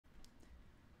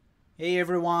Hey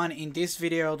everyone, in this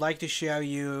video I'd like to show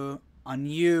you a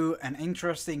new and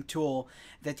interesting tool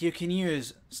that you can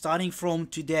use starting from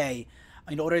today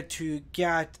in order to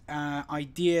get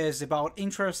ideas about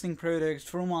interesting products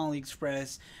from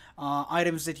Aliexpress,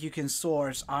 items that you can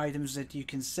source, items that you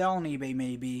can sell on eBay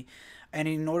maybe, and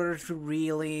in order to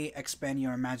really expand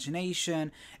your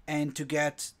imagination and to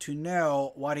get to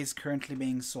know what is currently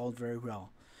being sold very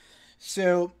well.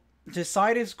 So the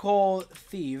site is called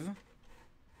Thief.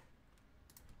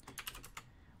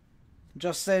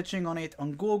 Just searching on it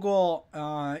on Google,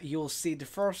 you'll see the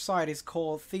first site is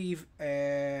called Thief.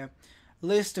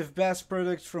 List of best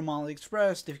products from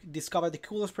AliExpress. Discover the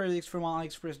coolest products from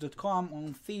AliExpress.com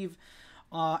on Thief.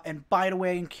 And by the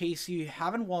way, in case you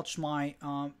haven't watched my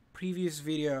previous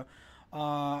video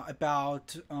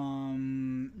about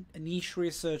niche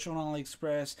research on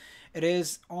AliExpress, it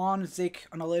is on Zik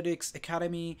Analytics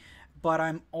Academy. But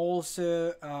I've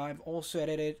also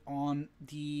edited on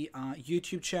the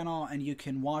YouTube channel, and you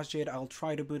can watch it. I'll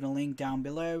try to put a link down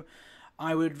below.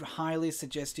 I would highly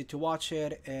suggest you to watch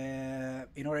it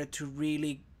in order to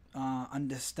really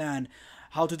understand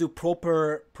how to do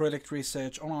proper product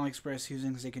research on AliExpress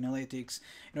using Zik Analytics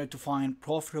in order to find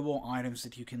profitable items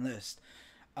that you can list.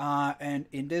 And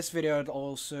in this video I'll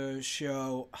also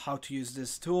show how to use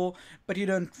this tool, but you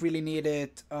don't really need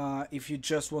it. If you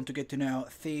just want to get to know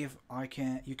Thief,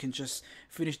 you can just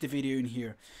finish the video in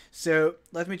here. So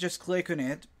let me just click on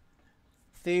it.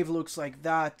 Thief looks like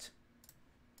that.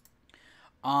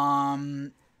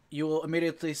 You will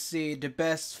immediately see the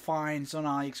best finds on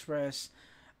AliExpress.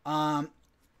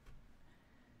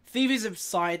 Thief is a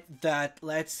site that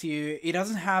lets you, it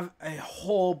doesn't have a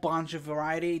whole bunch of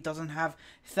variety, it doesn't have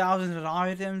thousands of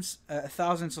items,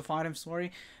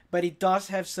 sorry, but it does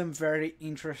have some very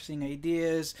interesting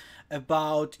ideas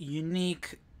about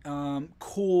unique,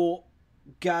 cool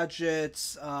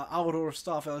gadgets, outdoor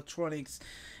stuff, electronics,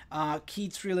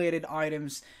 kids related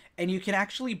items, and you can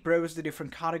actually browse the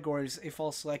different categories. If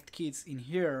I'll select kids in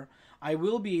here, I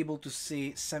will be able to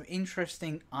see some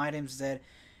interesting items that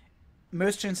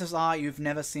most chances are you've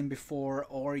never seen before,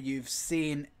 or you've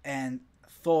seen and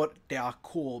thought they are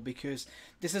cool, because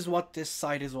this is what this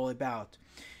site is all about.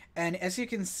 And as you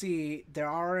can see, there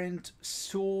aren't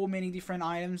so many different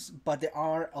items, but there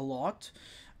are a lot.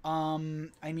 I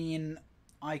mean,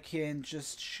 I can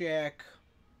just check.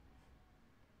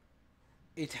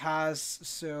 It has,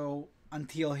 so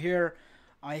until here,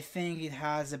 I think it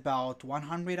has about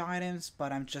 100 items,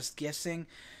 but I'm just guessing.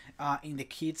 In the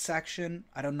kids section,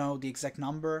 I don't know the exact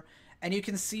number, and you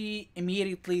can see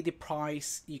immediately the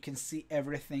price. You can see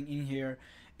everything in here.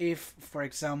 If, for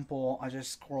example, I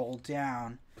just scroll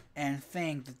down and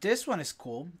think that this one is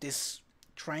cool, this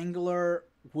triangular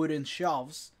wooden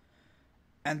shelves,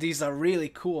 and these are really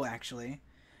cool actually.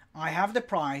 I have the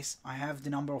price, I have the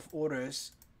number of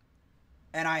orders,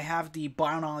 and I have the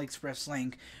Buy on AliExpress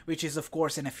link, which is of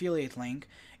course an affiliate link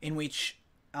in which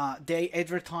they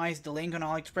advertise the link on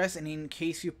AliExpress, and in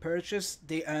case you purchase,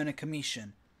 they earn a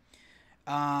commission.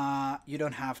 You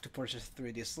don't have to purchase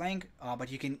through this link,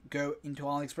 but you can go into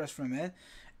AliExpress from it.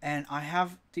 And I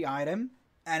have the item,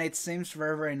 and it seems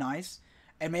very, very nice.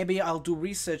 And maybe I'll do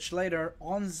research later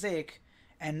on Zik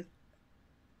and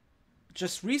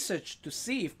just research to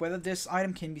see if whether this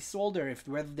item can be sold, or if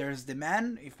whether there's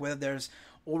demand, if whether there's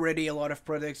already a lot of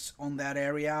products on that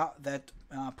area that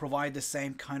provide the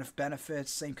same kind of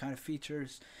benefits, same kind of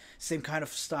features, same kind of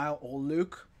style or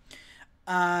look.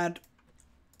 And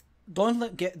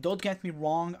don't get me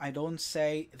wrong, I don't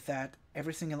say that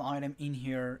every single item in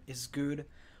here is good,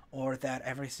 or that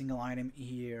every single item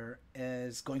here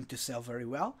is going to sell very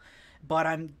well, but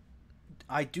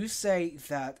I do say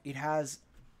that it has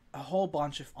a whole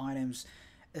bunch of items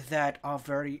that are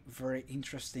very, very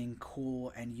interesting,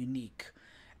 cool, and unique.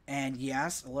 And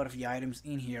yes, a lot of the items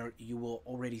in here you've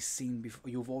already seen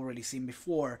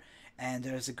before, and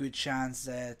there's a good chance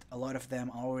that a lot of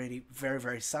them are already very,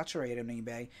 very saturated on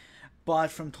eBay.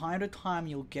 But from time to time,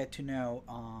 you'll get to know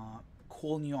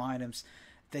cool new items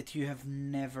that you have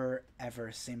never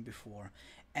ever seen before.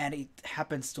 And it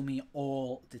happens to me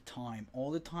all the time,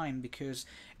 because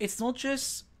it's not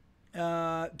just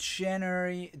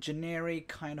generic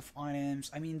kind of items.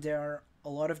 I mean, there are a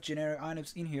lot of generic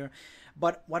items in here,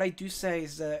 but what I do say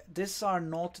is that these are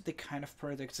not the kind of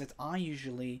products that I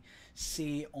usually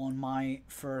see on my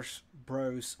first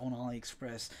browse on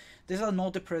AliExpress. These are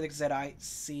not the products that I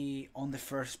see on the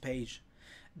first page.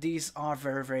 These are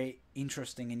very, very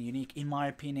interesting and unique in my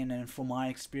opinion and from my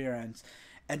experience,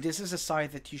 and this is a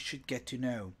site that you should get to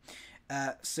know.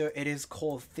 So it is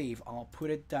called Thief. I'll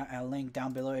put a link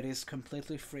down below. It is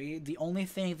completely free. The only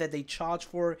thing that they charge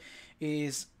for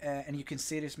is, and you can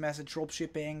see this message,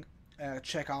 dropshipping.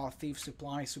 Check out Thief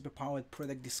Supply Superpowered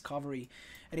Product Discovery.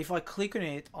 And if I click on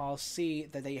it, I'll see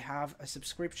that they have a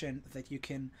subscription that you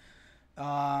can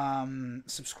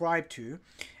subscribe to.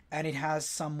 And it has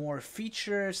some more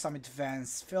features, some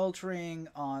advanced filtering,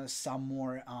 some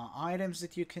more items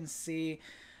that you can see.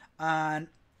 And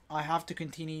I have to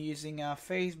continue using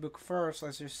Facebook first.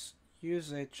 Let's just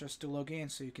use it just to log in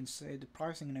so you can see the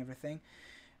pricing and everything.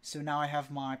 So now I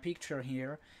have my picture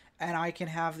here, and I can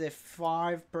have the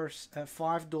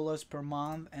 $5 per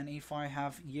month, and if I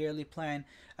have yearly plan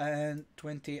and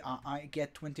I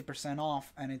get 20%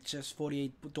 off, and it's just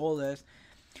 $48.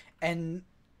 And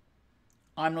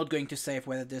I'm not going to say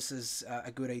whether this is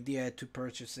a good idea to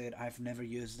purchase it. I've never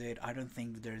used it. I don't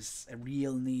think there's a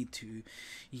real need to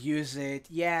use it.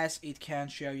 Yes, it can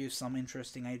show you some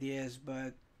interesting ideas,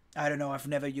 but I don't know. I've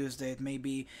never used it.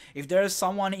 Maybe if there's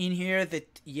someone in here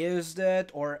that used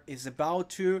it or is about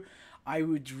to, I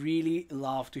would really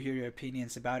love to hear your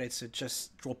opinions about it. So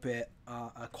just drop a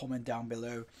comment down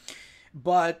below.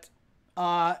 But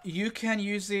you can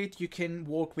use it, you can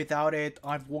work without it.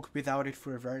 I've worked without it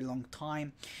for a very long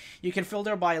time. You can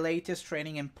filter by latest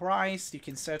trending and price. You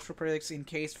can search for products in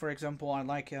case, for example, I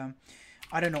like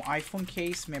I don't know, iPhone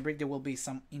case. Maybe there will be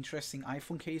some interesting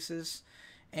iPhone cases.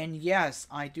 And yes,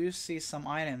 I do see some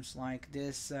items like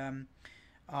this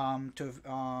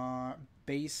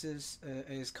basis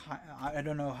is I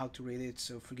don't know how to read it,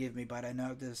 so forgive me, but I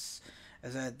know this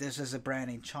is a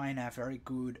brand in China, very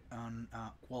good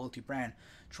quality brand.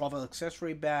 Travel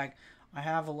accessory bag. I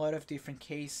have a lot of different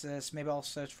cases. Maybe I'll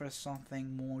search for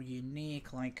something more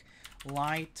unique like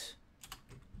light.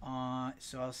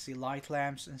 So I'll see light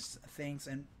lamps and things.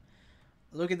 And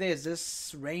look at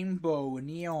this rainbow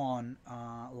neon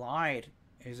light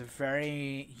is a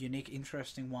very unique,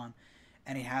 interesting one,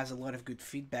 and it has a lot of good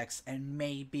feedbacks. And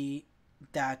maybe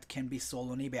that can be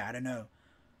sold on eBay. I don't know.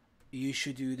 You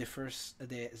should do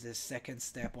the second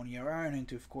step on your own, and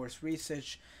to of course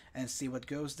research and see what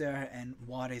goes there and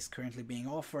what is currently being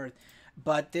offered.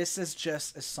 But this is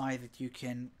just a site that you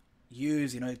can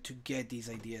use in order to get these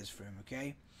ideas from.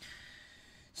 Okay,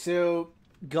 so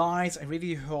guys, I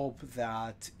really hope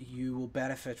that you will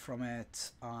benefit from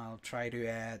it. I'll try to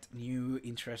add new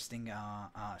interesting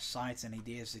sites and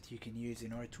ideas that you can use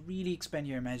in order to really expand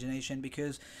your imagination,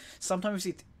 because sometimes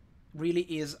it really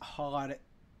is hard,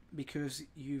 because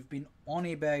you've been on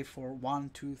eBay for 1,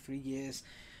 2, 3 years,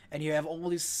 and you have all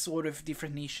these sort of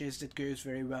different niches that goes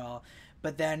very well,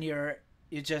 but then you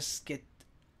just get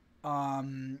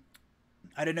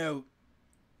I don't know,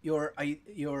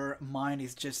 your mind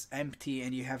is just empty,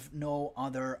 and you have no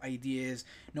other ideas,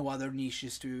 no other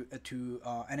niches to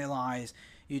analyze.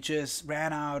 You just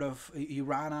ran out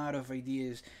of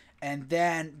ideas, and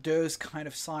then those kind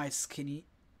of sites can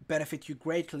benefit you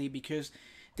greatly, because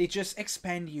they just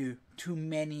expand you to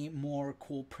many more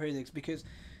cool products. Because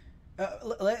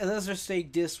let's just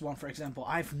take this one for example.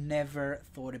 I've never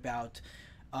thought about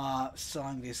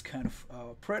selling this kind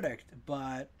of product,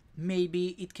 but maybe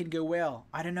it can go well.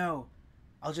 I don't know.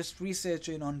 I'll just research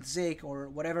it on Zik or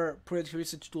whatever product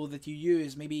research tool that you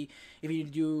use. Maybe if you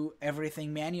do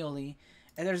everything manually,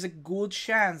 and there's a good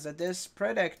chance that this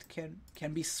product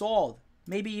can be sold,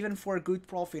 maybe even for a good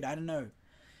profit. I don't know.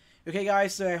 Okay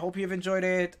guys, so I hope you've enjoyed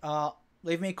it.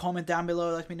 Leave me a comment down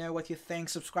below, let me know what you think.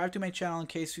 Subscribe to my channel in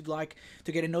case you'd like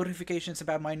to get notifications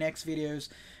about my next videos,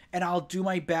 and I'll do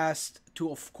my best to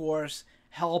of course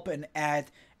help and add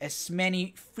as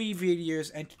many free videos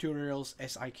and tutorials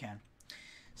as I can.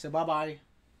 So bye bye.